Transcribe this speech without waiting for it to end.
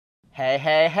Hey,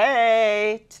 hey,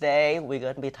 hey! Today we're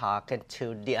going to be talking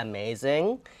to the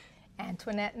amazing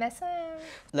Antoinette Messam.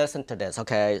 Listen to this,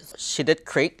 okay? She did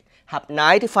Creek, have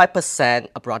 95%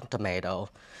 of Rotten Tomato,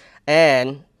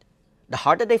 and The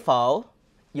Harder They Fall,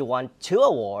 you won 2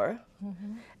 awards.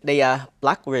 The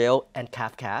Black Reel and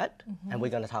CAFTCAD, and we're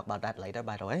going to talk about that later,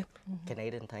 by the way.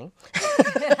 Canadian thing.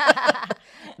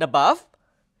 The Buff,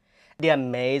 the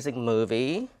amazing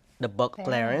movie, the book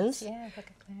Clarence. Yeah, book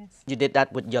of Clarence. You did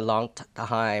that with your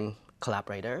long-time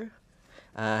collaborator.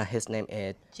 His name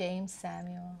is James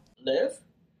Samuel. Live,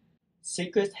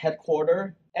 Secret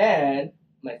Headquarter, and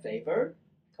my favorite,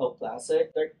 cult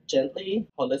classic, Dirk Gently,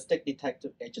 Holistic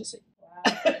Detective Agency.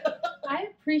 Wow. I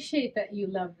appreciate that you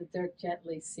love the Dirk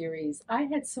Gently series. I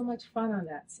had so much fun on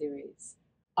that series.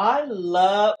 I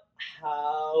love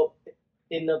how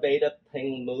innovative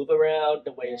things move around,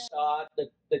 the way it's shot,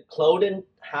 the clothing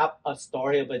have a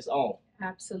story of its own.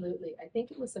 Absolutely. I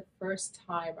think it was the first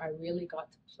time I really got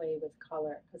to play with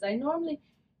color. Because I normally,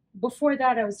 before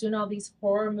that, I was doing all these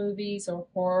horror movies or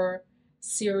horror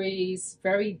series,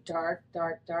 very dark,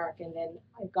 dark, dark. And then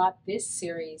I got this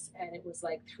series and it was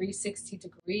like 360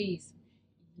 degrees,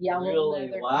 yellow Really?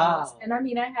 leather Wow. coats. And I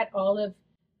mean, I had all of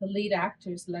the lead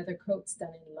actors' leather coats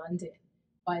done in London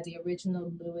by the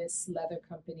original Lewis Leather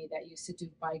Company that used to do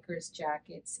bikers'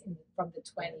 jackets from the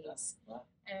 20s. Wow.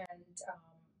 And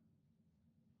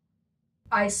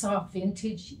I saw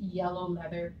vintage yellow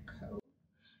leather coat.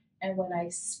 And when I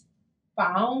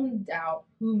found out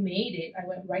who made it, I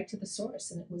went right to the source,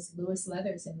 and it was Lewis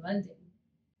Leathers in London.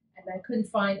 And I couldn't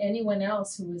find anyone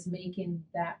else who was making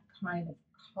that kind of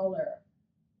color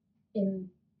in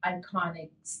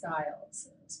iconic styles.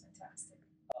 It was fantastic.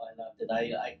 Oh, I loved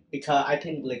it. Because I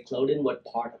think like clothing was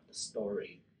part of the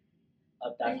story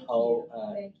of that Thank whole.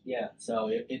 you. Thank you. Yeah. So I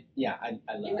love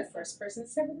You're it. the first person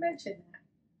that's ever mentioned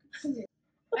that.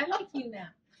 I like you now.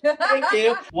 Thank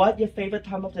you. What's your favorite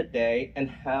time of the day, and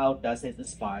how does it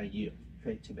inspire you?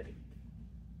 Creativity.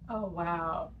 Oh,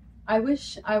 wow. I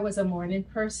wish I was a morning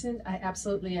person. I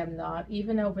absolutely am not.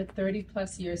 Even over 30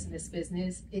 plus years in this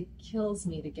business, it kills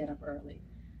me to get up early.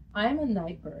 I'm a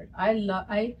night bird.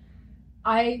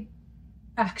 I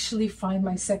actually find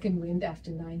my second wind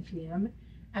after 9 p.m.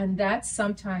 And that's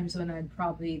sometimes when I'm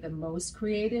probably the most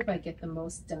creative. I get the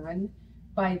most done.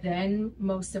 By then,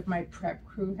 most of my prep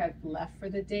crew have left for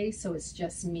the day, so it's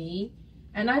just me.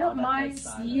 And I don't mind. Nice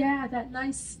silence. Yeah, that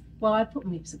nice. Well, I put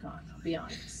music on, I'll be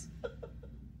honest.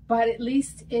 But at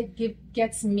least it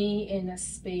gets me in a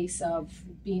space of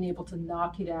being able to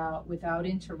knock it out without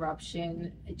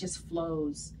interruption. It just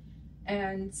flows.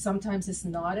 And sometimes it's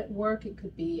not at work, it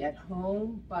could be at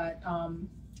home, but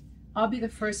I'll be the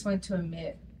first one to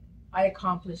admit I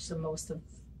accomplish the most of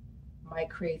my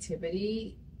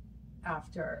creativity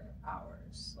after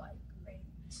hours, like late.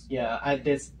 Yeah, I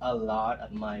did a lot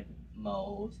of my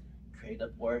most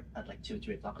creative work at like 2,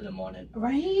 3 o'clock in the morning.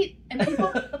 Right? And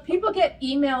people get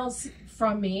emails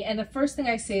from me, and the first thing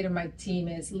I say to my team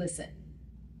is, listen,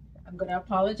 I'm going to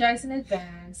apologize in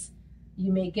advance.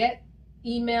 You may get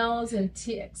emails and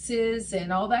texts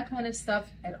and all that kind of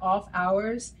stuff at off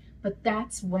hours, but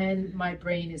that's when my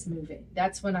brain is moving.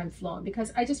 That's when I'm flowing,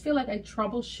 because I just feel like I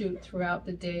troubleshoot throughout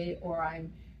the day, or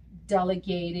I'm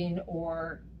delegating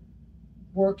or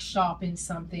workshopping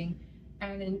something.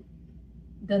 And in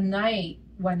the night,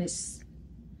 when it's,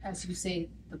 as you say,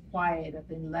 the quiet of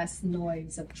and less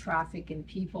noise of traffic and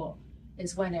people,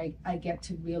 is when I get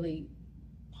to really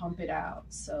pump it out.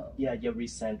 So Yeah, you're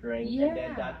recentering, and then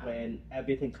Yeah. that when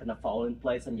everything kind of fall in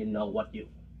place and you know what you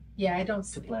yeah, I don't to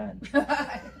sleep. plan.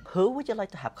 Who would you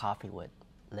like to have coffee with,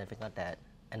 living or dead,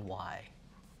 and why?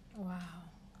 Wow.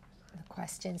 The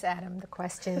questions, Adam, the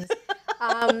questions.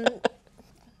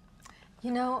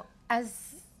 You know,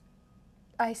 as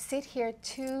I sit here,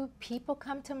 2 people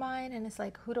come to mind, and it's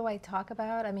like, who do I talk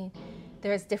about? I mean,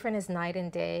 they're as different as night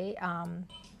and day.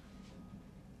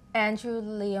 Andrew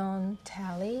Leon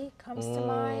Talley comes to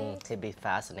mind. It'd be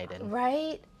fascinating.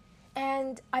 Right?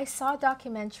 And I saw a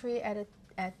documentary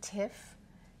at TIFF,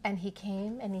 and he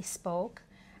came and he spoke,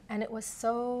 and it was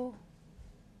so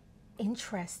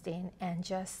interesting and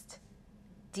just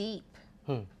deep,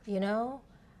 you know?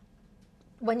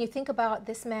 When you think about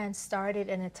this man started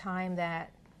in a time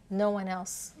that no one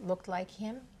else looked like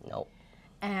him, Nope.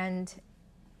 and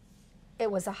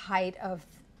it was a height of,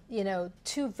 you know,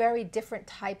 2 very different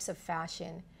types of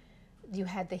fashion. You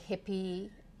had the hippie,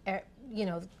 you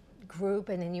know, group,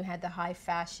 and then you had the high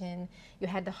fashion. You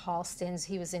had the Halstons.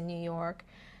 He was in New York,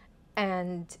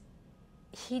 and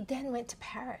he then went to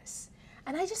Paris.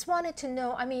 And I just wanted to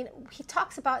know, I mean, he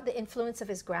talks about the influence of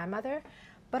his grandmother,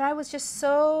 but I was just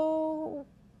so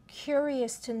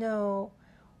curious to know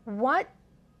what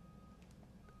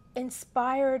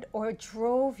inspired or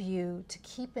drove you to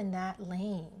keep in that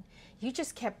lane. You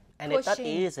just kept And pushing. it's not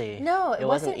easy. No, it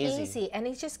wasn't easy. easy. And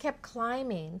he just kept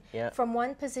climbing Yeah. from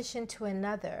one position to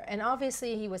another. And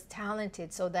obviously he was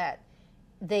talented so that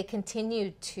they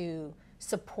continued to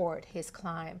support his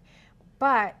climb.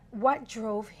 But what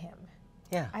drove him?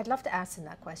 Yeah. I'd love to ask him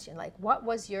that question. Like, what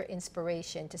was your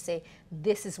inspiration to say,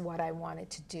 this is what I wanted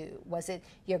to do? Was it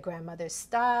your grandmother's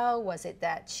style? Was it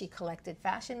that she collected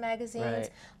fashion magazines? Right.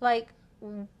 Like,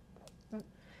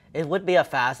 it would be a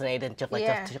fascinating just like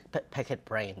Yeah. just to pick his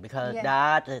brain, because Yeah.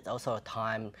 that is also a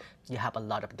time you have a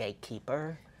lot of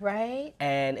gatekeeper, right?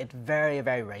 and it's very,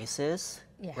 very racist.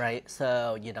 Yeah. Right,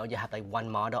 so you know you have like one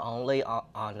model only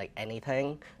on like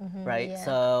anything, right? yeah.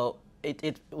 So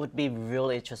it would be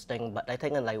really interesting, but I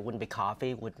think it like wouldn't be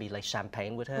coffee, would be like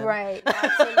champagne with him. Right,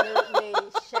 absolutely.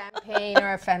 Champagne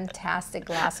or a fantastic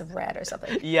glass of red or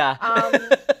something. Yeah.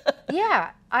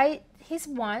 Yeah, he's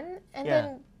one, and Yeah.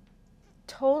 then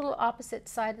total opposite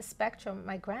side of the spectrum,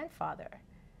 my grandfather.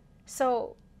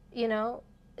 So, you know,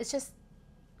 it's just,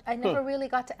 I never really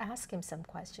got to ask him some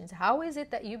questions. How is it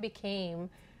that you became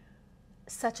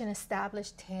such an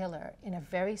established tailor in a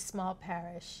very small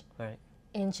parish Right.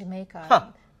 in Jamaica Huh.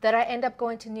 that I end up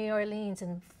going to New Orleans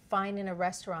and finding a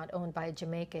restaurant owned by a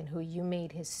Jamaican who you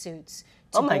made his suits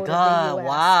to Oh my go God, to the US.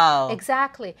 wow.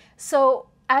 Exactly. So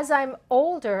as I'm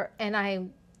older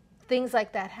and things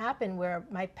like that happen where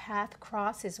my path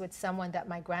crosses with someone that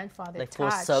my grandfather Like full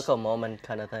touched. circle moment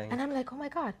kind of thing. And I'm like, oh my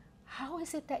God, how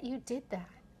is it that you did that?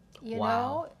 You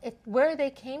Wow. know, where they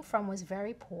came from was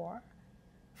very poor,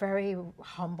 very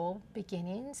humble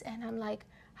beginnings. And I'm like,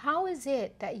 how is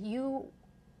it that you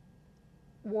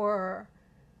were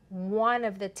one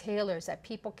of the tailors that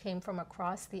people came from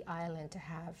across the island to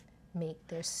have make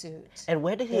their suits? And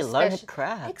where did he learn his Especially-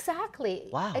 craft? Exactly.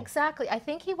 Wow. Exactly. I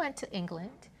think he went to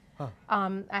England.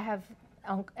 I have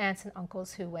aunts and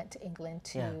uncles who went to England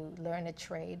to Yeah. learn a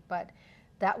trade, but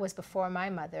that was before my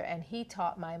mother, and he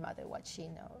taught my mother what she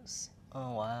knows.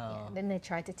 Oh wow. And then they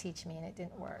tried to teach me, and it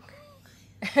didn't work.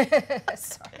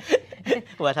 Sorry.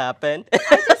 What happened?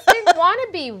 I just didn't want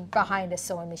to be behind a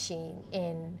sewing machine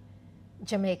in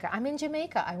Jamaica. I'm in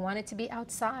Jamaica. I wanted to be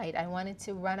outside. I wanted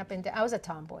to run up and down. I was a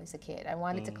tomboy as a kid. I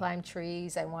wanted to climb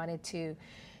trees. I wanted to,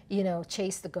 you know,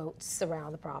 chase the goats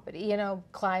around the property, you know,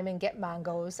 climb and get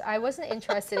mangoes. I wasn't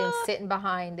interested in sitting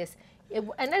behind this.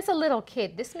 And as a little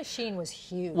kid, this machine was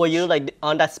huge. Were you like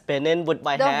on that spinning with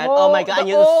my the hand? whole, Oh my God, the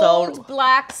you're old so.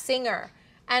 black singer.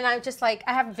 And I'm just like,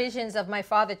 I have visions of my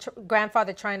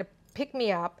grandfather trying to pick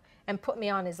me up and put me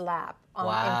on his lap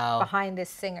Wow. behind this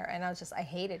singer. And I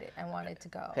hated it. I wanted to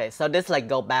go. Okay, so this like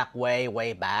go back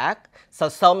way back. So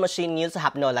sewing machine used to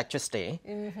have no electricity.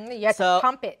 You had So to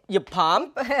pump it. You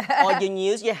pump, or you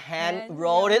use your hand,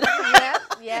 roll it,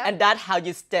 Yeah, and that's how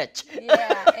you stitch.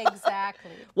 yeah,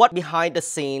 exactly. What behind the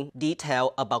scene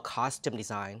detail about costume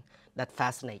design that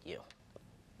fascinate you?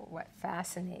 What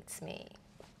fascinates me?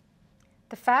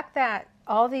 The fact that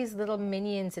all these little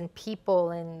minions and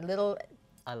people and little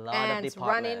A lot ants of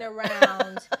running department.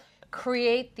 around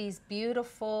create these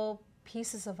beautiful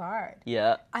pieces of art.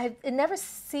 Yeah. It never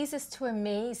ceases to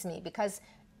amaze me because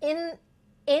in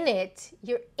it,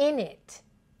 you're in it,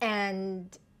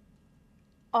 and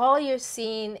all you're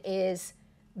seeing is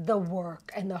the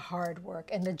work and the hard work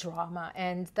and the drama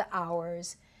and the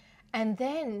hours. And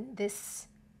then this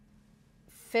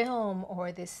film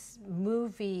or this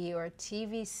movie or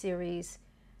TV series,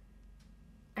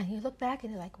 and you look back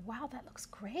and you're like, wow, that looks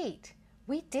great.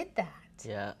 We did that.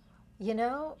 Yeah. You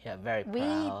know? Yeah, very We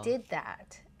proud. did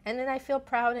that. And then I feel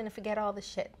proud and I forget all the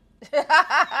shit.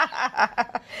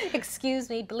 Excuse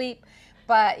me, bleep.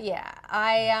 But yeah,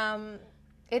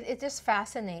 it just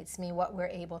fascinates me what we're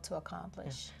able to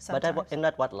accomplish But sometimes. isn't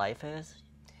that what life is?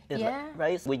 It's like- Yeah.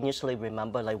 right? We usually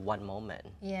remember like one moment.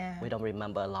 Yeah. We don't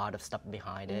remember a lot of stuff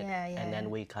behind it. Yeah, And then yeah.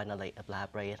 we kind of like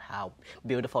elaborate how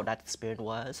beautiful that experience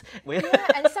was. Yeah,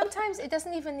 and sometimes it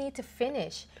doesn't even need to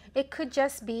finish. It could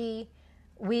just be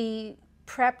we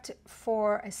prepped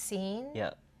for a scene.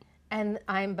 Yeah. And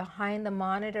I'm behind the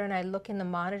monitor and I look in the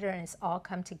monitor and it's all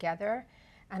come together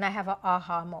and I have an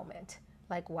aha moment.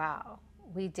 Like, wow,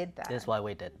 we did that. That's why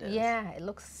we did this. Yeah, it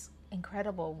looks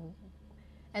incredible.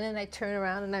 And then I turn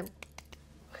around and I'm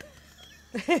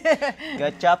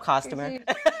Good job, customer.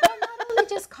 not only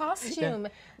just costume,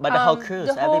 But the whole crew,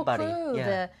 the whole everybody. crew,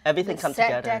 Yeah. Everything the comes set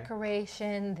together.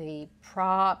 decoration, the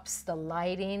props, the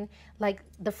lighting, like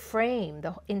the frame,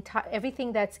 the entire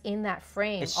everything that's in that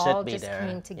frame It should all be just there,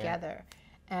 came yeah. together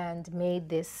and made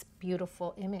this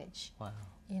beautiful image. Wow.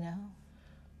 You know.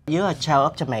 you're a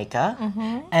child of Jamaica,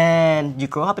 and you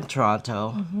grew up in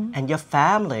Toronto, and your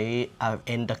family are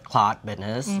in the cloth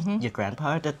business. Your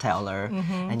grandpa is a tailor,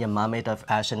 and your mom is a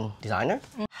fashion designer.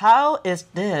 How is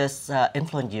this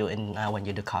influence you in when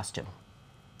you do costume?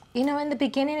 You know, in the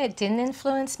beginning, it didn't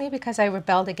influence me because I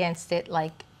rebelled against it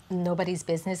like nobody's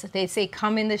business. They'd say,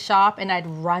 come in the shop, and I'd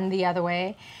run the other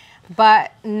way.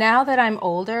 But now that I'm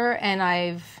older and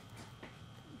I've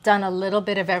done a little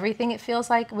bit of everything, it feels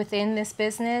like, within this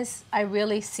business, I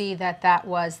really see that that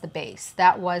was the base.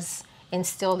 That was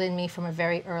instilled in me from a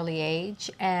very early age.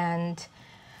 And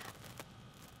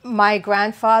my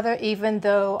grandfather, even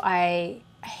though I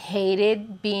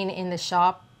hated being in the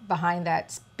shop behind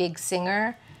that big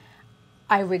singer,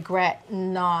 I regret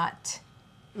not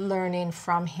learning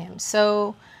from him.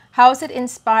 So how has it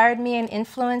inspired me and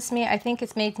influenced me? I think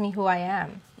it's made me who I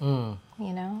am.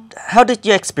 You know? How did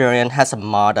your experience as a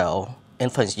model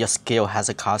influence your skill as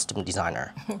a costume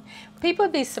designer? People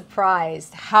would be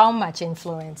surprised how much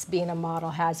influence being a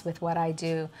model has with what I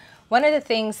do. One of the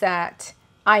things that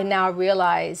I now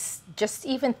realize, just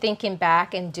even thinking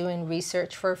back and doing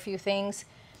research for a few things,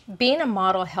 being a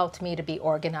model helped me to be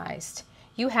organized.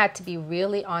 You had to be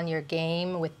really on your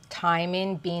game with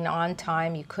timing, being on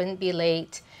time. You couldn't be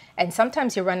late. And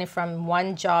sometimes you're running from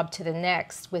one job to the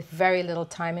next with very little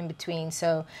time in between.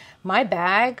 So my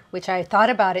bag, which I thought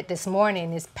about it this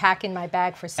morning, is packing my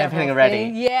bag for several Everything ready.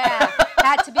 things. Yeah,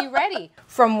 had to be ready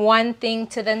from one thing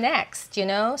to the next, you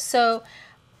know? So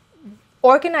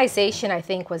organization, I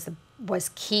think, was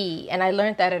key. And I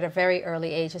learned that at a very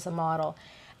early age as a model.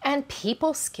 And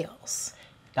people skills.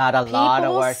 Got a lot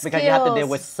of work because you have to deal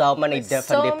with so many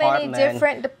different departments. So many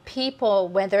different people,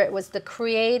 whether it was the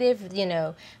creative, you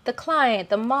know, the client,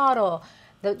 the model,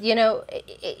 you know,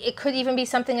 it could even be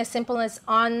something as simple as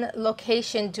on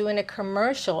location doing a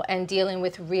commercial and dealing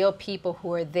with real people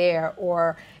who are there,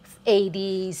 or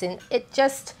ADs. And it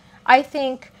just, I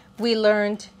think we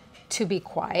learned to be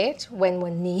quiet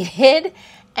when needed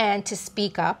and to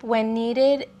speak up when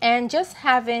needed, and just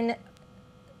having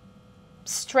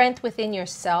strength within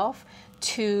yourself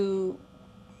to,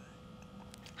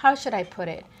 how should I put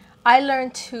it? I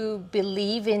learned to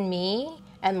believe in me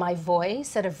and my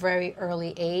voice at a very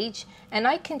early age, and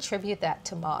I contribute that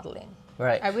to modeling.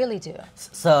 Right. I really do.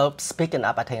 So speaking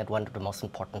up, I think one of the most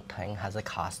important things as a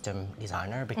costume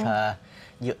designer, because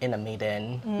you're in a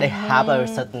meeting, they have a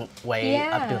certain way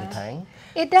of doing things.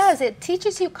 It does. It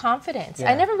teaches you confidence.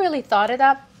 Yeah. I never really thought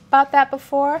about that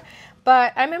before.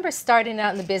 But I remember starting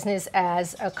out in the business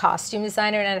as a costume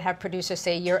designer, and I'd have producers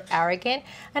say, you're arrogant.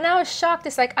 And I was shocked.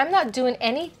 It's like, I'm not doing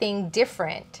anything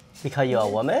different. Because you're a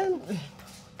woman?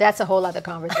 That's a whole other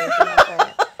conversation.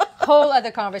 Whole other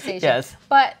conversation. Yes.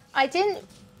 But I didn't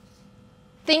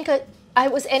think I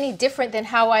was any different than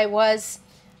how I was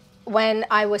when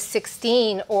I was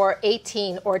 16 or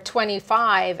 18 or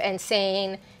 25 and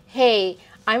saying, hey,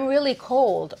 I'm really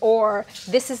cold, or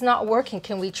this is not working,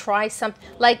 can we try something?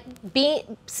 Like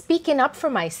speaking up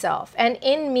for myself. And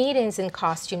in meetings in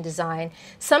costume design,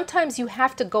 sometimes you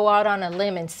have to go out on a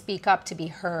limb and speak up to be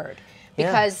heard,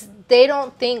 because they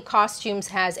don't think costumes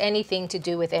has anything to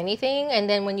do with anything. And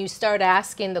then when you start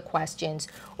asking the questions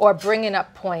or bringing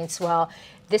up points, well,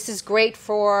 this is great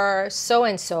for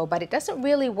so-and-so, but it doesn't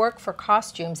really work for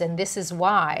costumes, and this is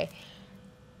why.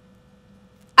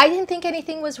 I didn't think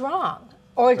anything was wrong.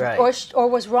 Or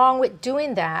was wrong with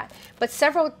doing that. But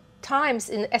several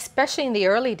times, especially in the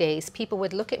early days, people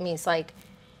would look at me, it's like,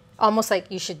 almost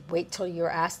like you should wait till you're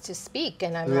asked to speak.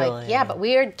 And I'm like, yeah, but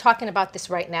we're talking about this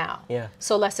right now. Yeah.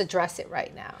 So let's address it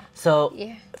right now. So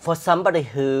for somebody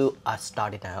who are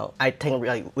starting out, I think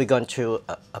really we're going through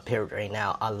a period right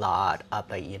now, a lot of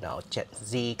Gen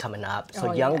Z coming up.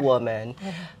 So young women,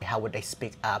 how would they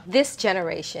speak up? This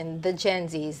generation, the Gen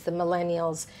Zs, the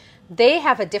millennials, they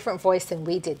have a different voice than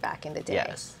we did back in the day.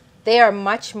 Yes. They are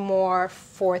much more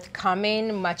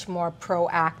forthcoming, much more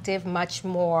proactive, much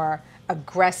more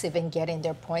aggressive in getting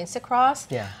their points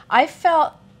across. Yeah. I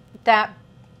felt that,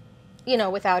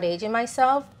 without aging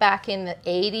myself, back in the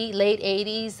late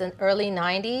 80s and early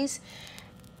 90s,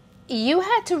 you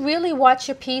had to really watch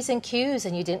your P's and Q's,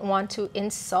 and you didn't want to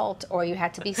insult, or you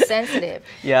had to be sensitive.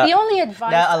 The only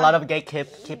advice... There are a lot of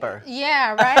gatekeeper.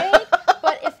 Yeah, right?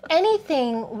 But if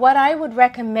anything, what I would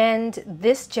recommend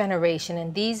this generation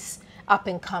and these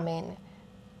up-and-coming,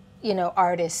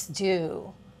 artists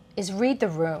do is read the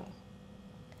room.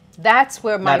 That's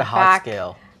where my back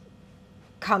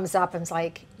comes up and it's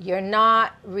like, you're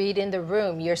not reading the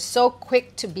room. You're so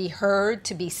quick to be heard,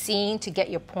 to be seen, to get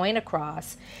your point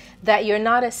across, that you're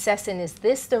not assessing, is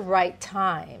this the right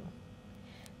time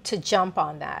to jump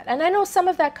on that. And I know some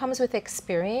of that comes with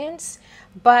experience,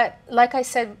 but like I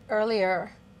said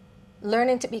earlier,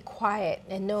 learning to be quiet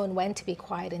and knowing when to be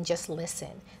quiet and just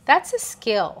listen. That's a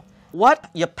skill. What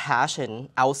your passion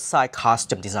outside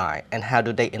costume design and how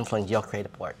do they influence your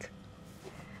creative work?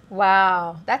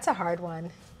 Wow, that's a hard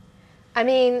one. I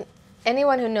mean,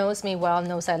 anyone who knows me well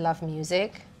knows I love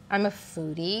music. I'm a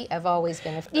foodie. I've always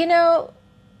been a, you know,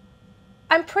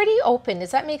 I'm pretty open.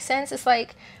 Does that make sense? It's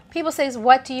like people say,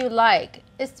 what do you like?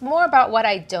 It's more about what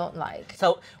I don't like.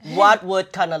 So what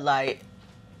would kind of like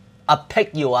a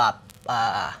pick you up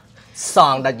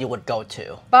song that you would go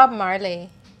to? Bob Marley.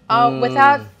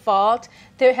 Without fault,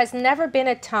 there has never been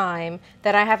a time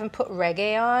that I haven't put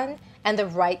reggae on, and the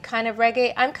right kind of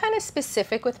reggae. I'm kind of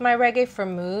specific with my reggae for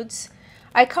moods.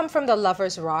 I come from the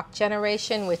lovers rock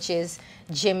generation, which is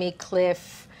Jimmy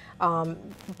Cliff,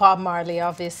 Bob Marley,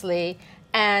 obviously,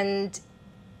 and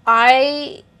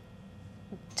I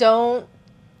don't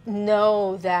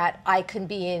know that I can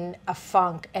be in a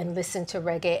funk and listen to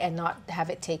reggae and not have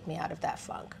it take me out of that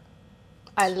funk.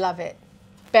 I love it.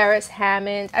 Beres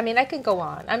Hammond. I mean, I can go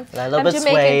on. I'm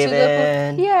Jamaican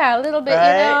too. Yeah, a little bit,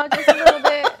 right? You know, just a little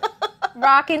bit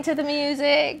rocking to the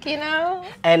music, you know.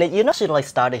 And you know, she like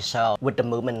started show with the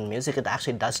movement in music. It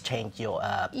actually does change your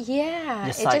yeah,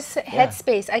 your it just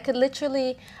headspace. I could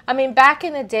literally. I mean, back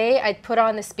in the day, I'd put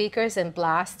on the speakers and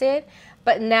blast it.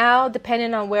 But now,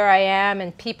 depending on where I am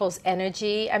and people's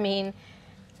energy, I mean,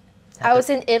 I was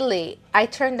in Italy. I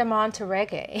turned them on to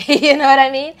reggae. You know what I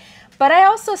mean? But I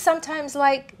also sometimes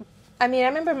like, I mean, I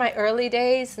remember my early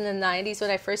days in the 90s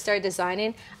when I first started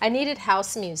designing, I needed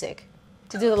house music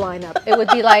to do the lineup. It would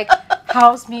be like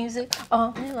house music,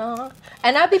 and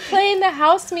I'd be playing the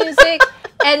house music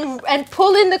and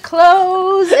pulling the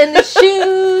clothes and the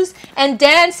shoes and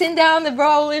dancing down the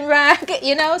rolling rack,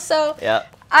 you know? So yeah.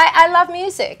 I love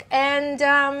music. And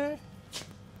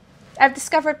I've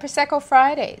discovered Prosecco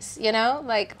Fridays, you know?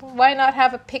 Like, why not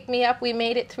have a pick-me-up? We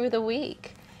made it through the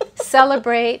week.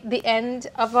 Celebrate the end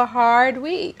of a hard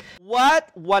week. What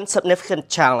one significant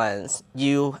challenge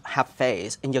you have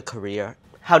faced in your career?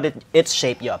 How did it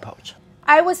shape your approach?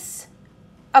 I was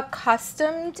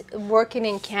accustomed working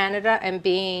in Canada and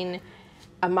being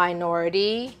a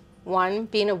minority, one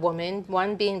being a woman,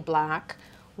 one being black,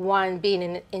 one being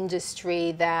in an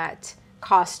industry that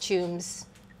costumes,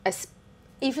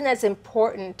 even as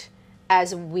important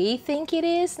as we think it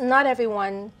is, not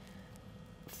everyone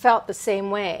felt the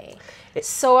same way.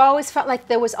 So I always felt like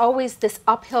there was always this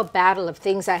uphill battle of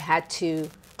things I had to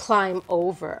climb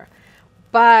over.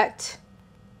 But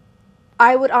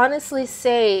I would honestly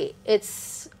say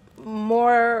it's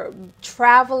more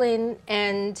traveling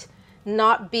and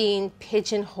not being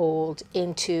pigeonholed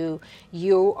into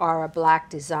you are a black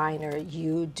designer,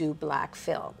 you do black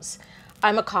films.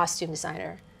 I'm a costume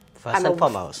designer. First and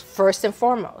foremost. First and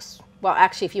foremost. Well,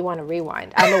 actually, if you want to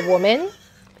rewind, I'm a woman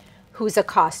who's a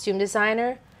costume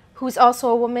designer, who's also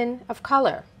a woman of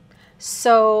color.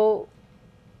 So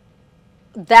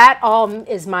that all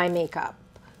is my makeup.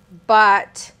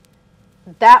 But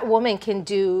that woman can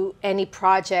do any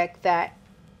project that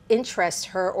interests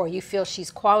her or you feel she's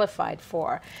qualified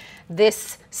for.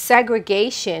 This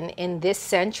segregation in this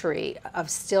century of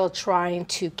still trying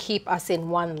to keep us in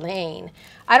one lane,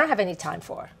 I don't have any time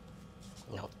for.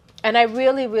 No. And I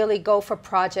really, really go for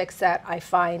projects that I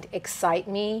find excite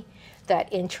me,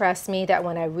 that interest me, that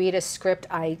when I read a script,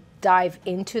 I dive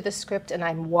into the script and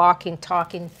I'm walking,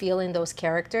 talking, feeling those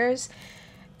characters.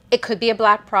 It could be a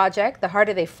black project. The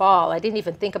Harder They Fall, I didn't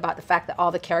even think about the fact that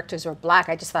all the characters were black.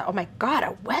 I just thought, oh my God, a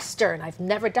Western. I've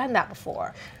never done that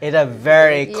before. It's a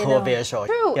very cool visual.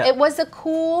 True. Yeah. It was a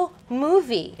cool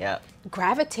movie. Yeah.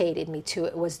 Gravitated me to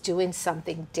it, was doing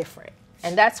something different.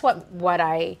 And that's what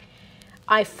I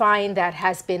find that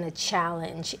has been a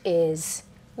challenge is,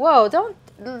 whoa, don't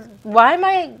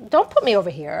put me over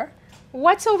here.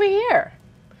 What's over here?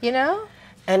 You know?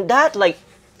 And that, like,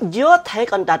 your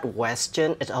take on that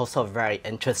question is also very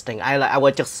interesting. I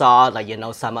just saw, like, you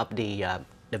know, some of the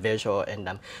visual in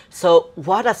them. So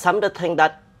what are some of the things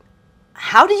that,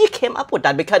 how did you came up with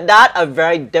that? Because that's a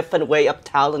very different way of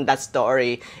telling that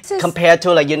story compared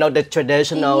to, like, you know, the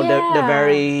traditional, the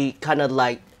very kind of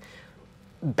like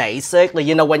basic, like,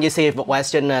 you know, when you see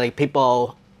Western, like,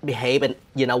 people behave and,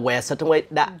 you know, wear a certain way,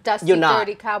 that Dusty, you're not.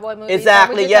 dirty cowboy movie.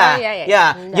 Exactly,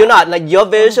 yeah. No. You're not, like, your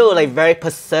visual, like, very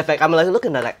Pacific. I'm like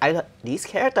looking at it, like, these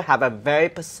characters have a very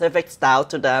Pacific style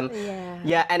to them.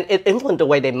 Yeah, and it influenced the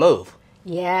way they move.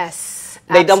 Yes.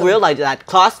 They don't realize that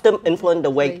costume influence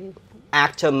the way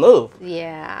actor move.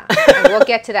 Yeah, and we'll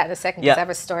get to that in a second because I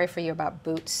have a story for you about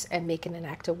boots and making an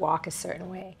actor walk a certain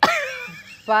way.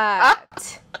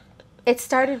 But It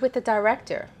started with the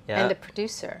director Yeah. and the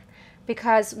producer,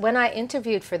 because when I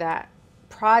interviewed for that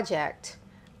project,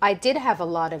 I did have a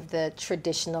lot of the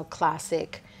traditional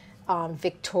classic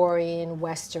Victorian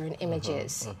Western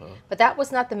images, but that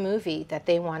was not the movie that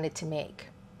they wanted to make.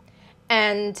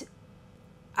 And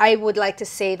I would like to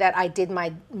say that I did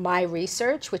my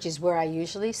research, which is where I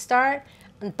usually start,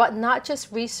 but not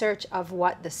just research of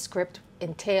what the script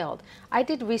entailed. I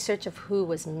did research of who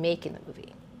was making the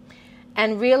movie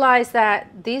and realized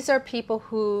that these are people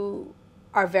who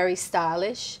are very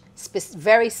stylish,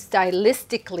 very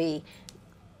stylistically,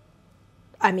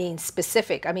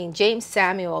 specific. James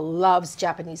Samuel loves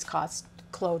Japanese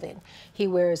clothing. He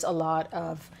wears a lot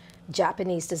of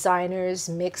Japanese designers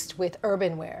mixed with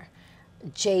urban wear.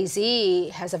 Jay-Z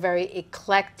has a very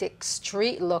eclectic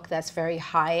street look that's very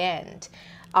high-end.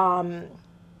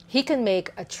 He can make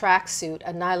a tracksuit,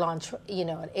 a nylon,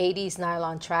 an 80s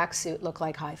nylon tracksuit look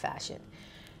like high fashion.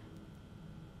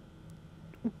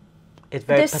 It's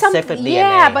very There's Pacific DNA.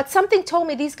 Yeah, but something told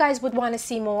me these guys would want to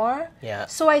see more. Yeah.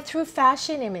 So I threw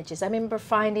fashion images. I remember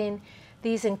finding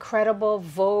these incredible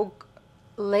Vogue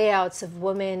layouts of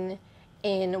women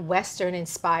in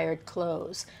Western-inspired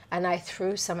clothes, and I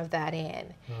threw some of that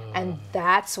in. And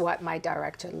that's what my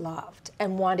director loved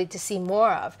and wanted to see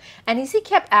more of. And as he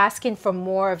kept asking for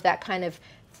more of that kind of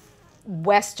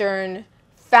Western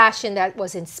fashion that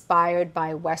was inspired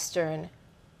by Western,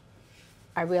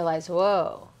 I realized,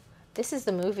 whoa, this is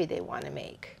the movie they want to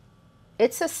make.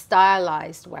 It's a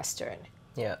stylized Western.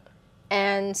 Yeah.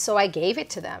 And so I gave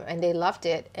it to them, and they loved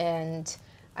it, and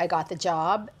I got the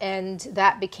job, and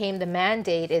that became the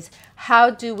mandate, is how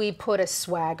do we put a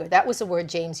swagger? That was a word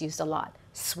James used a lot,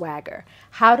 swagger.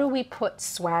 How do we put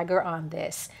swagger on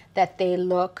this, that they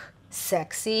look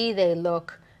sexy, they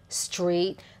look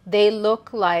street, they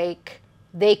look like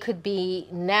they could be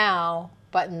now,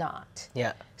 but not.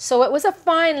 Yeah. So it was a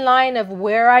fine line of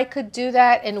where I could do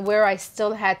that and where I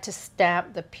still had to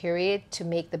stamp the period to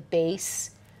make the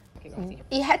base.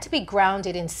 It had to be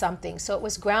grounded in something. So it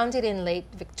was grounded in late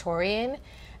Victorian,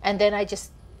 and then I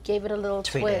just gave it a little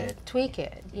tweak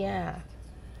it. Yeah.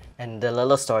 And the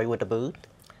little story with the boot?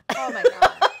 Oh my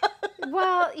God.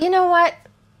 Well, you know what?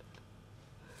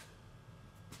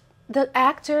 The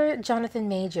actor, Jonathan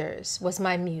Majors, was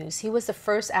my muse. He was the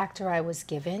first actor I was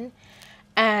given.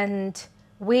 And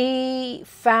we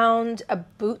found a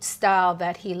boot style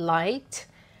that he liked,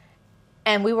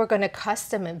 and we were going to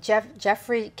custom him.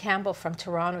 Jeffrey Campbell from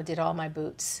Toronto did all my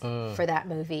boots for that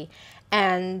movie.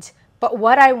 But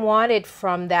what I wanted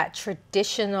from that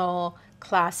traditional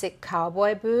classic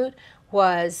cowboy boot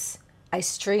was I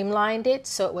streamlined it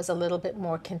so it was a little bit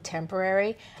more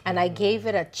contemporary, and I gave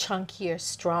it a chunkier,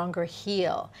 stronger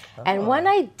heel. And when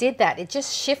I did that, it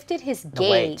just shifted his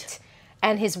gait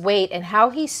and his weight and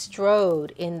how he strode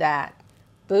in that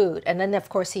boot. And then, of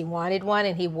course, he wanted one,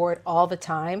 and he wore it all the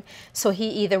time. So he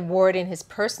either wore it in his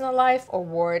personal life or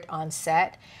wore it on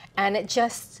set. And it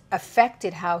just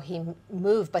affected how he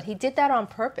moved. But he did that on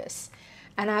purpose.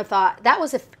 And I thought that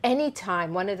was, if any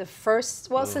time, one of the first,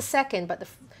 well, it's the second, but the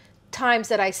times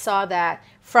that I saw that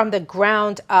from the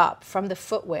ground up, from the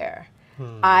footwear,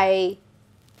 I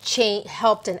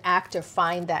helped an actor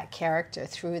find that character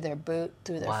through their boot,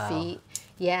 through their feet.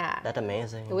 Yeah. That's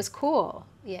amazing. It was cool.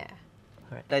 Yeah.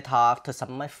 I talked to some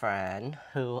of my friends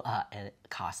who are a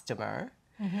costumer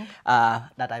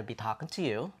that I'll be talking to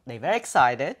you. They're very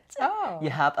excited. Oh. You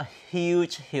have a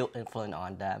huge influence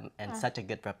on them and such a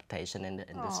good reputation in the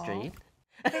industry.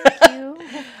 Thank you.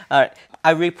 All right.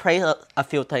 I rephrase a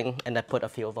few things and I put a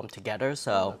few of them together.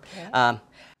 So,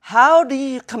 how do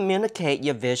you communicate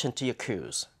your vision to your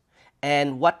crews?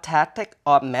 And what tactic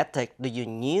or method do you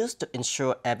use to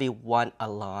ensure everyone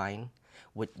align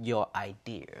with your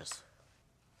ideas?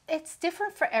 It's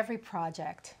different for every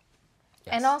project.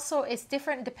 Yes. And also it's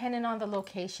different depending on the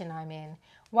location I'm in.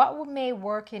 What may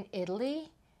work in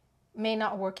Italy may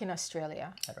not work in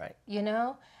Australia. Right. You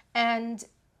know? And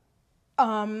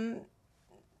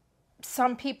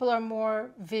some people are more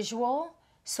visual,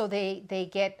 so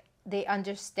they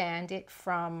understand it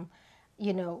from,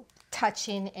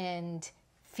 touching and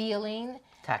feeling.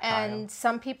 Tactile. And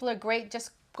some people are great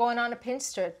just going on a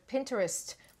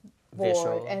Pinterest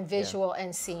board and visual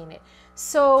and seeing it.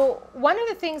 So one of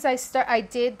the things I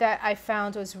did that I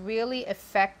found was really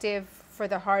effective for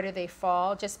The Harder They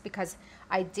Fall, just because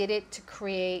I did it to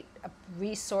create a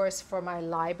resource for my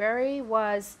library,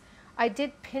 was I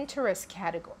did Pinterest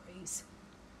categories.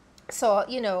 So,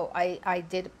 I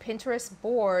did Pinterest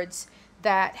boards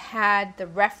that had the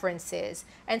references,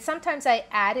 and sometimes I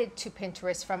added to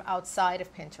Pinterest from outside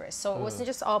of Pinterest. So it wasn't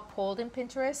just all pulled in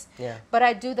Pinterest, but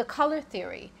I do the color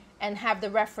theory. and have the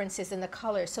references and the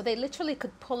colors. So they literally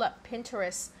could pull up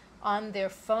Pinterest on their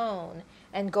phone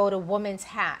and go to women's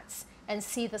hats and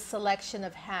see the selection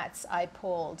of hats I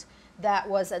pulled. That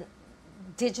was a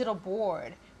digital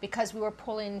board because we were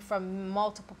pulling from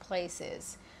multiple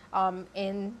places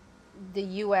in the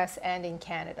US and in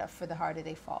Canada for the Harder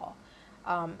They Fall.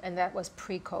 And that was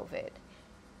pre-COVID.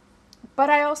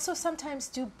 But I also sometimes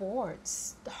do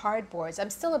boards, hard boards. I'm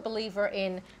still a believer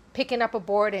in picking up a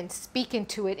board and speaking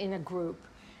to it in a group.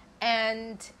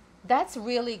 And that's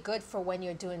really good for when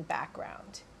you're doing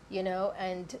background, you know,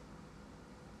 and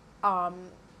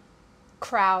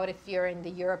crowd, if you're in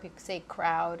the Europe, you could say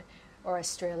crowd, or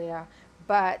Australia.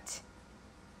 But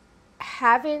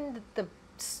having the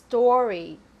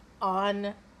story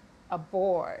on a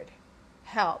board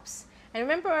helps. And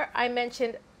remember I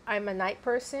mentioned I'm a night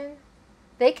person?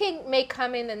 They may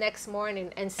come in the next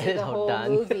morning and see the whole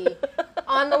movie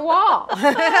on the wall,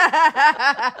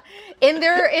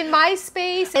 in my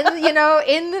space, and you know,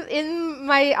 in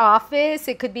my office.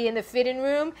 It could be in the fitting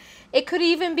room. It could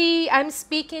even be I'm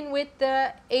speaking with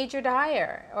the ager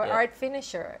dyer or art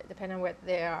finisher, depending on what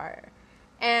they are,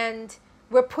 and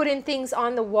we're putting things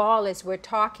on the wall as we're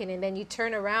talking, and then you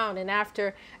turn around, and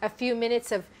after a few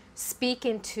minutes of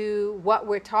speaking to what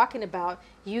we're talking about,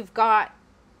 you've got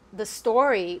the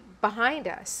story behind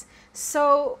us.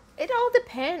 So it all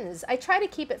depends. I try to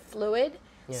keep it fluid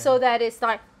so that it's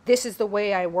not, this is the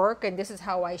way I work and this is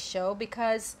how I show,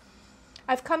 because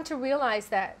I've come to realize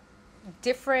that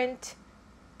different,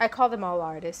 I call them all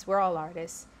artists, we're all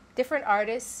artists, different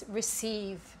artists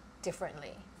receive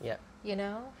differently. Yeah. You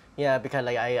know? Yeah, because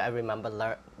like I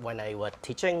remember when I was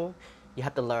teaching, you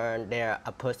have to learn there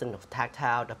a person who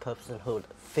tactile, the person who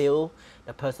feel,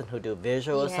 the person who do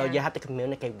visual. So you have to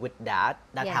communicate with that.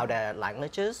 That's how their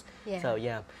language is. So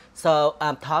So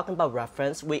talking about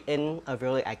reference, we're in a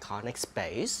really iconic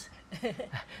space.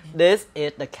 This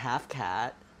is the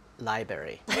CAFTCAD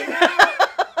library.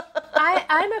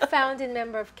 I'm a founding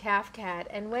member of CAFTCAD,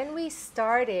 and when we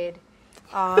started,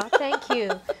 thank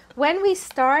you. When we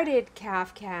started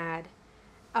CAFTCAD,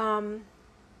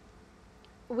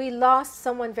 we lost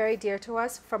someone very dear to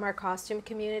us from our costume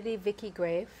community, Vicky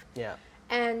Grave. Yeah.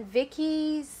 And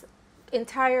Vicky's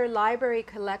entire library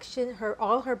collection,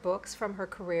 all her books from her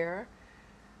career,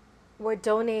 were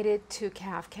donated to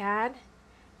CAFTCAD.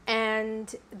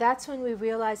 And that's when we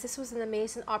realized this was an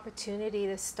amazing opportunity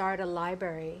to start a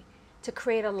library, to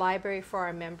create a library for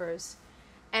our members.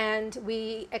 And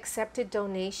we accepted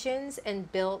donations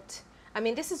and built, I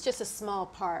mean, this is just a small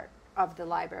part of the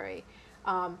library.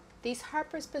 These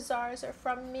Harper's Bazaars are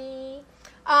from me.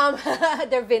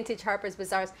 They're vintage Harper's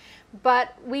Bazaars.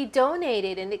 But we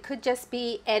donated, and it could just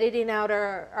be editing out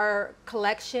our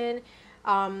collection.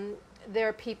 There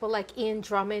are people like Ian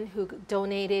Drummond who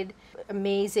donated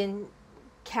amazing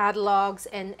catalogs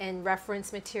and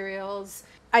reference materials.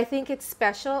 I think it's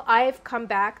special. I've come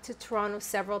back to Toronto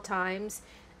several times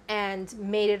and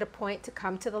made it a point to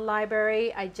come to the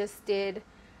library. I just did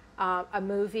a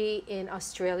movie in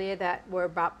Australia that were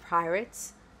about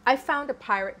pirates. I found a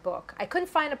pirate book. I couldn't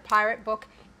find a pirate book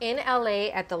in LA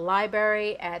at the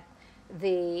library, at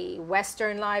the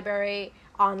Western Library,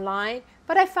 online,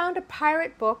 but I found a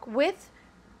pirate book with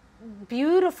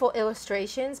beautiful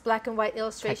illustrations, black and white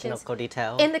illustrations. Technical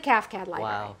detail. In the CAFTCAD library.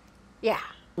 Wow. Yeah.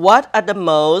 What are the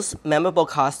most memorable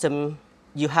costume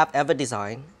you have ever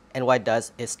designed, and why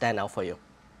does it stand out for you?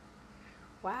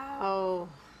 Wow.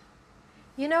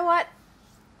 You know what?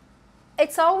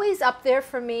 It's always up there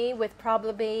for me with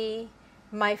probably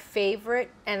my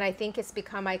favorite, and I think it's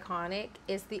become iconic,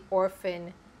 is the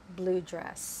orphan blue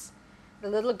dress. The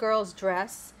little girl's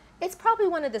dress. It's probably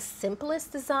one of the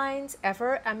simplest designs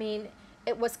ever. I mean,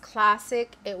 it was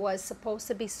classic. It was supposed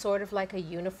to be sort of like a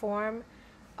uniform,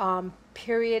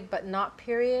 period, but not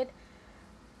period.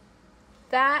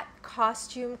 That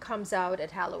costume comes out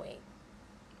at Halloween.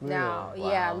 Now,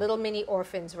 yeah, little mini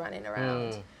orphans running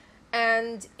around.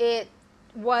 And it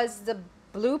was the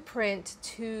blueprint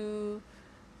to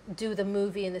do the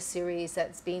movie and the series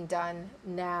that's being done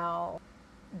now.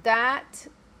 That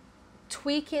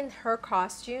tweaking her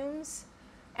costumes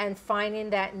and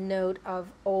finding that note of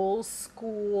old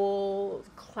school,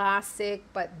 classic,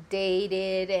 but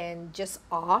dated and just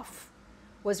off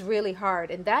was really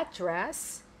hard. And that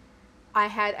dress, I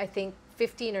had, I think,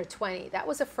 15 or 20. That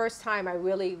was the first time I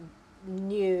really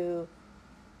knew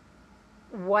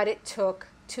what it took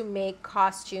to make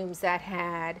costumes that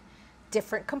had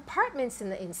different compartments in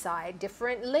the inside,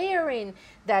 different layering,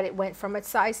 that it went from a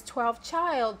size 12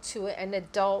 child to an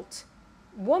adult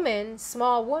woman,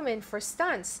 small woman for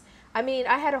stunts. I mean,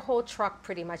 I had a whole truck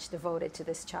pretty much devoted to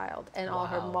this child and all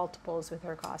her Wow. multiples with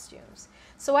her costumes.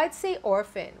 So I'd say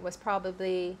Orphan was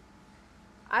probably,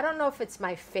 I don't know if it's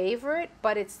my favorite,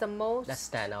 but it's the most That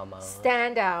standout mode.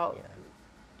 standout,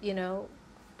 you know,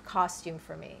 costume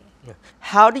for me. Yeah.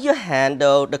 How do you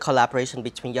handle the collaboration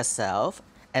between yourself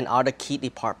and other key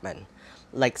departments,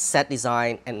 like set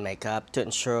design and makeup, to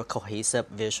ensure cohesive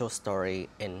visual story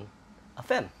in a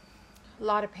film? A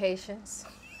lot of patience.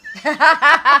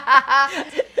 I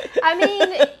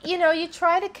mean, you know, you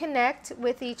try to connect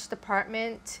with each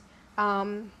department.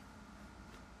 I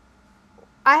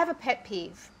have a pet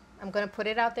peeve. I'm going to put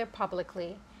it out there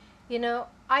publicly. You know,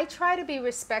 I try to be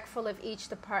respectful of each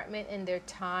department in their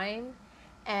time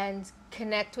and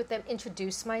connect with them,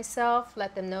 introduce myself,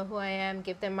 let them know who I am,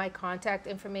 give them my contact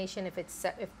information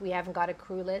if we haven't got a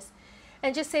crew list,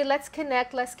 and just say, let's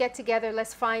connect, let's get together,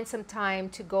 let's find some time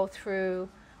to go through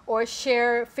or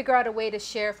share, figure out a way to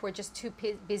share if we're just too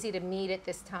busy to meet at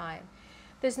this time.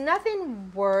 There's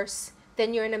nothing worse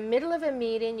than you're in the middle of a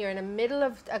meeting, you're in the middle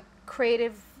of a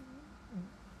creative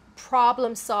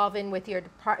problem solving with your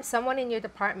someone in your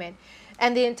department,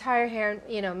 and the entire hair,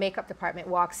 you know, makeup department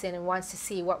walks in and wants to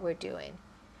see what we're doing.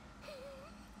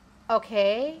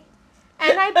 Okay?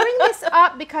 And I bring this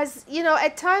up because, you know,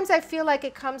 at times I feel like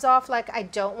it comes off like I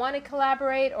don't want to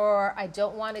collaborate or I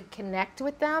don't want to connect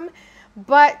with them.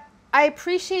 But I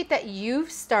appreciate that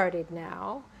you've started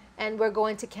now and we're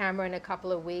going to camera in a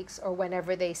couple of weeks or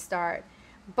whenever they start.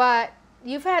 But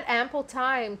you've had ample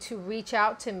time to reach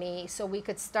out to me so we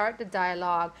could start the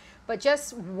dialogue. But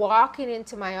just walking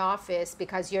into my office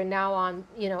because you're now on,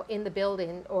 you know, in the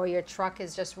building or your truck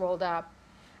has just rolled up.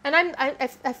 And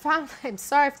I'm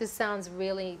sorry if this sounds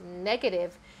really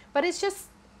negative, but it's just,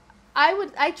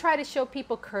 I try to show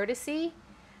people courtesy,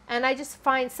 and I just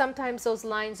find sometimes those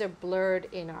lines are blurred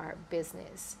in our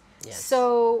business. Yes.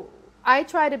 So I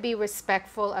try to be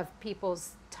respectful of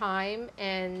people's time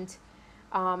and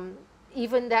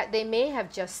even that they may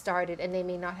have just started and they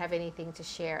may not have anything to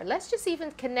share. Let's just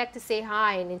even connect to say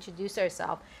hi and introduce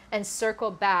ourselves and circle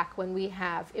back when we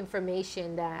have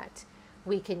information that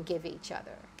we can give each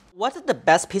other. What is the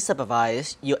best piece of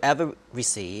advice you ever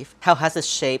received? How has it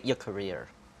shaped your career?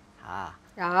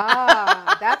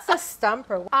 That's a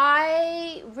stumper.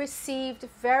 I received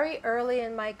very early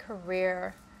in my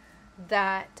career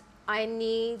that I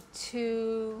need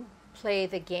to play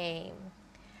the game.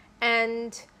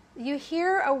 And you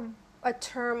hear a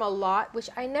term a lot, which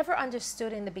I never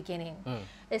understood in the beginning.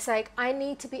 It's like, I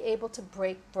need to be able to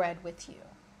break bread with you.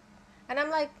 And I'm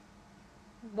like,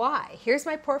 why? Here's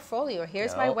my portfolio.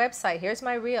 Here's my website. Here's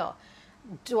my reel.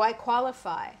 Do I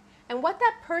qualify? And what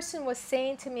that person was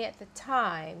saying to me at the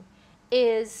time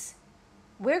is,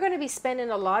 we're going to be spending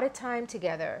a lot of time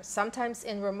together, sometimes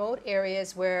in remote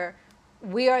areas where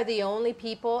we are the only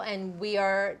people and we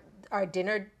are our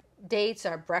dinner dates,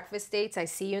 our breakfast dates. I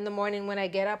see you in the morning when I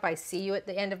get up. I see you at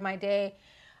the end of my day.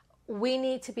 We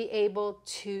need to be able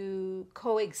to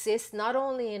coexist not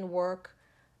only in work,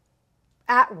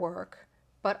 at work,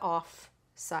 but off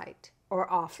site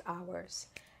or off hours.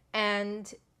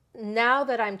 And now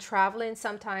that I'm traveling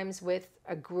sometimes with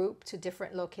a group to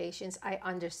different locations, I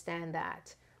understand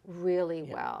that really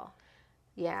well.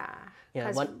 Yeah.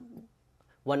 Yeah.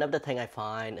 One of the things I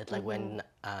find is like when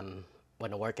I'm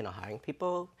working on hiring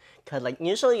people, because like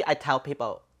usually I tell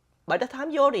people, by the time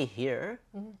you're already here,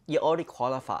 you already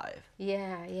qualify.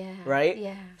 Yeah. Right?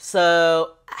 Yeah.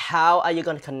 So how are you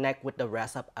going to connect with the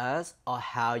rest of us, or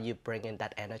how you bring in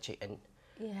that energy in?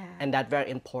 Yeah. And that's very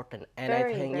important. And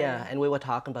Very, I think, very. and we were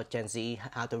talking about Gen Z,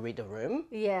 how to read the room.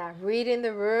 Yeah, read in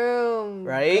the room.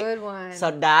 Right? Good one.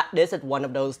 So this is one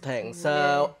of those things.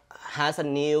 So as a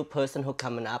new person who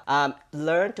coming up,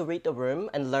 learn to read the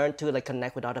room and learn to like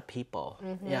connect with other people.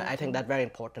 Yeah, I think that's very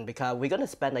important because we're gonna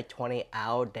spend like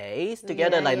 20-hour days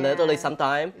together, literally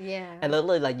sometime. Yeah. And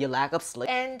literally like you lack of sleep.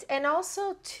 And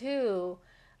also too,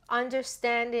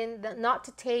 understanding that not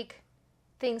to take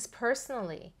things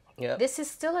personally. Yeah. This is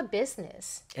still a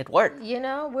business. It worked. You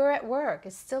know, we're at work.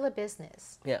 It's still a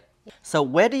business. Yeah. So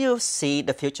where do you see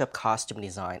the future of costume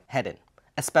design heading,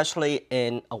 especially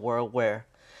in a world where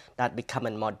that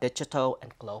becoming more digital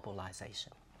and globalization?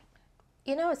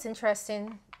 You know, it's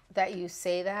interesting that you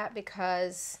say that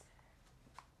because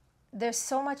there's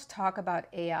so much talk about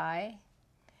AI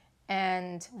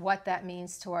and what that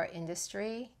means to our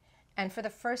industry. And for the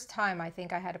first time, I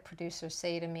think I had a producer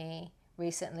say to me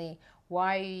recently,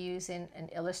 why are you using an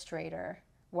illustrator?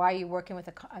 Why are you working with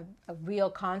a real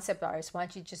concept artist? Why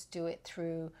don't you just do it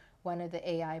through one of the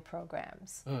AI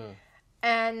programs?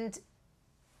 And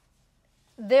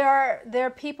there are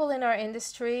people in our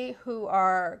industry who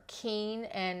are keen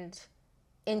and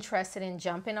interested in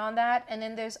jumping on that, and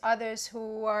then there's others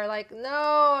who are like,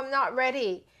 no, I'm not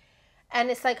ready. And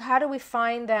it's like, how do we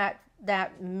find that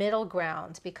middle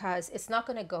ground, because it's not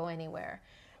going to go anywhere.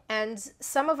 And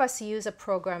some of us use a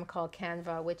program called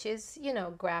Canva, which is, you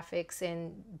know, graphics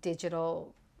and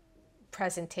digital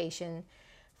presentation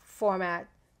format.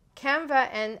 Canva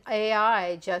and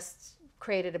AI just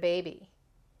created a baby.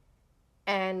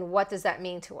 And what does that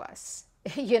mean to us?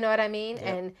 You know what I mean? Yep.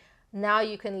 And now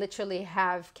you can literally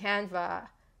have Canva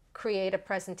create a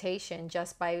presentation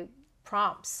just by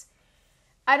prompts.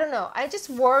 I don't know. I just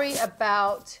worry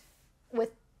about,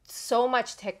 with so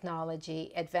much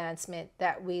technology advancement,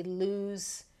 that we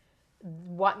lose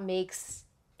what makes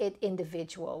it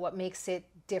individual, what makes it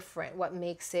different, what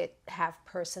makes it have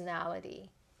personality.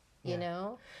 You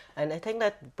know? And I think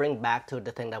that bring back to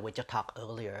the thing that we just talked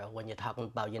earlier when you're talking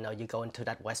about, you know, you go into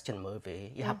that Western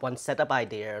movie, you have one set of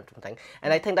idea or something.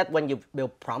 And I think that when you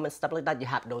build prompt and stuff like that, you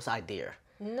have those ideas.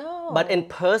 No. But in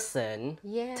person,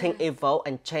 Yeah. things evolve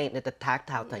and change. It's the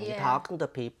tactile thing. You're Yeah. talking to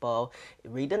people,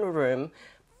 read in the room,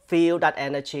 feel that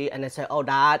energy, and then say, oh,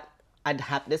 that I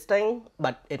have this thing,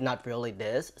 but it's not really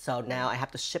this. So now I have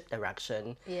to shift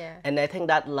direction. Yeah. And I think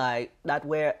that that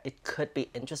where it could be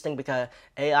interesting, because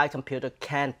AI computer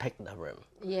can pick the room.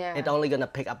 Yeah. It's only gonna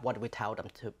pick up what we tell them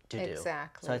to do.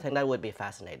 Exactly. So I think that would be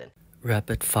fascinating.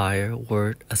 Rapid fire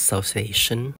word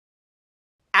association.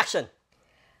 Action.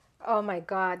 Oh my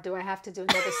God, do I have to do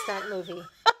another stunt movie?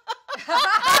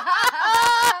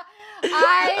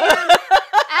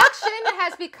 Action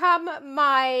has become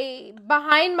my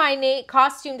behind my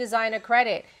costume designer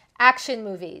credit. Action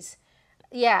movies.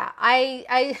 Yeah,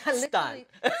 I literally,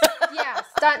 yeah,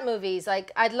 stunt movies.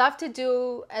 Like, I'd love to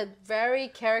do a very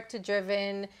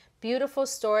character-driven, beautiful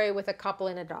story with a couple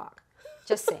and a dog.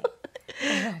 Just saying.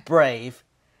 Brave.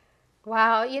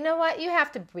 Wow, you know what? You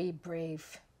have to be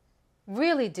brave.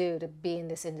 Really do, to be in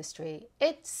this industry.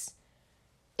 It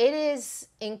is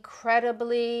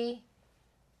incredibly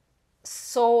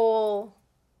soul.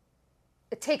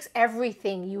 It takes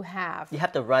everything you have. You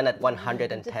have to run at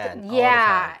 110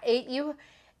 Yeah, all the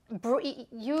time.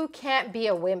 you can't be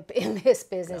a wimp in this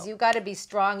business. No. You've got to be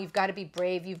strong. You've got to be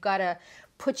brave. You've got to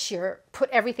put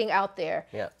everything out there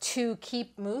to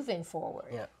keep moving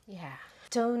forward. Yeah.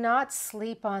 Do not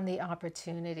sleep on the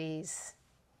opportunities.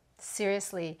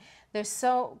 Seriously,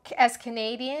 as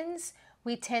Canadians,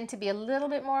 we tend to be a little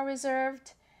bit more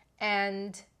reserved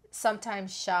and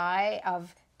sometimes shy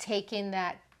of taking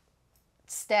that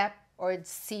step or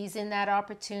seizing that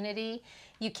opportunity.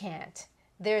 You can't.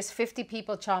 There's 50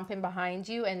 people chomping behind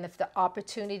you, and if the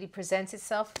opportunity presents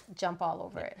itself, jump all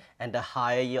over it. And the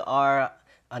higher you are,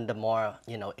 and the more,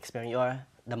 you know, experienced you are,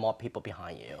 the more people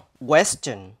behind you.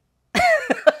 Western.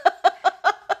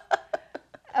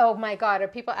 Oh my God, are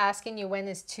people asking you when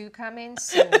is 2 coming?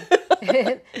 Soon.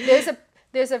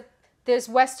 There's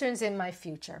Westerns in my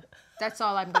future. That's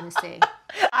all I'm going to say.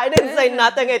 I didn't say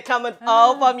nothing. It's coming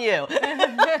all from you.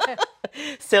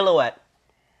 Silhouette.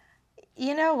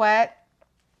 You know what?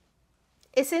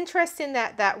 It's interesting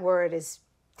that that word is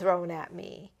thrown at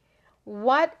me.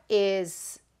 What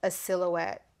is a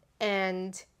silhouette?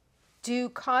 And do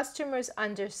customers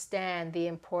understand the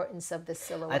importance of the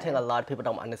silhouette? I think a lot of people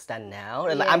don't understand now.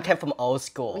 I came from old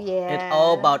school. Yeah. It's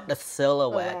all about the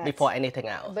silhouette before anything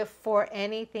else. Before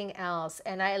anything else.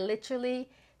 And I literally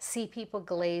see people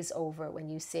glaze over when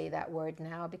you say that word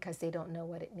now, because they don't know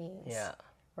what it means. Yeah.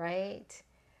 Right?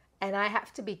 And I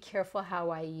have to be careful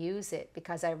how I use it,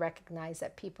 because I recognize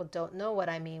that people don't know what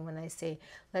I mean when I say,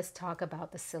 let's talk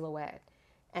about the silhouette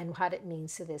and what it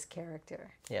means to this character.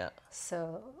 Yeah.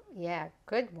 So, yeah,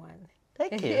 good one.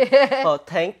 Thank you. Well,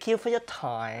 thank you for your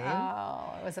time.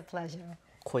 Oh, it was a pleasure.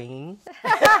 Queen.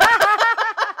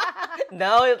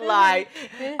 No, it's like,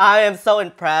 I am so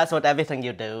impressed with everything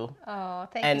you do. Oh,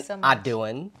 thank and you so much. are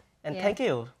doing. And thank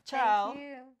you. Ciao. Thank you.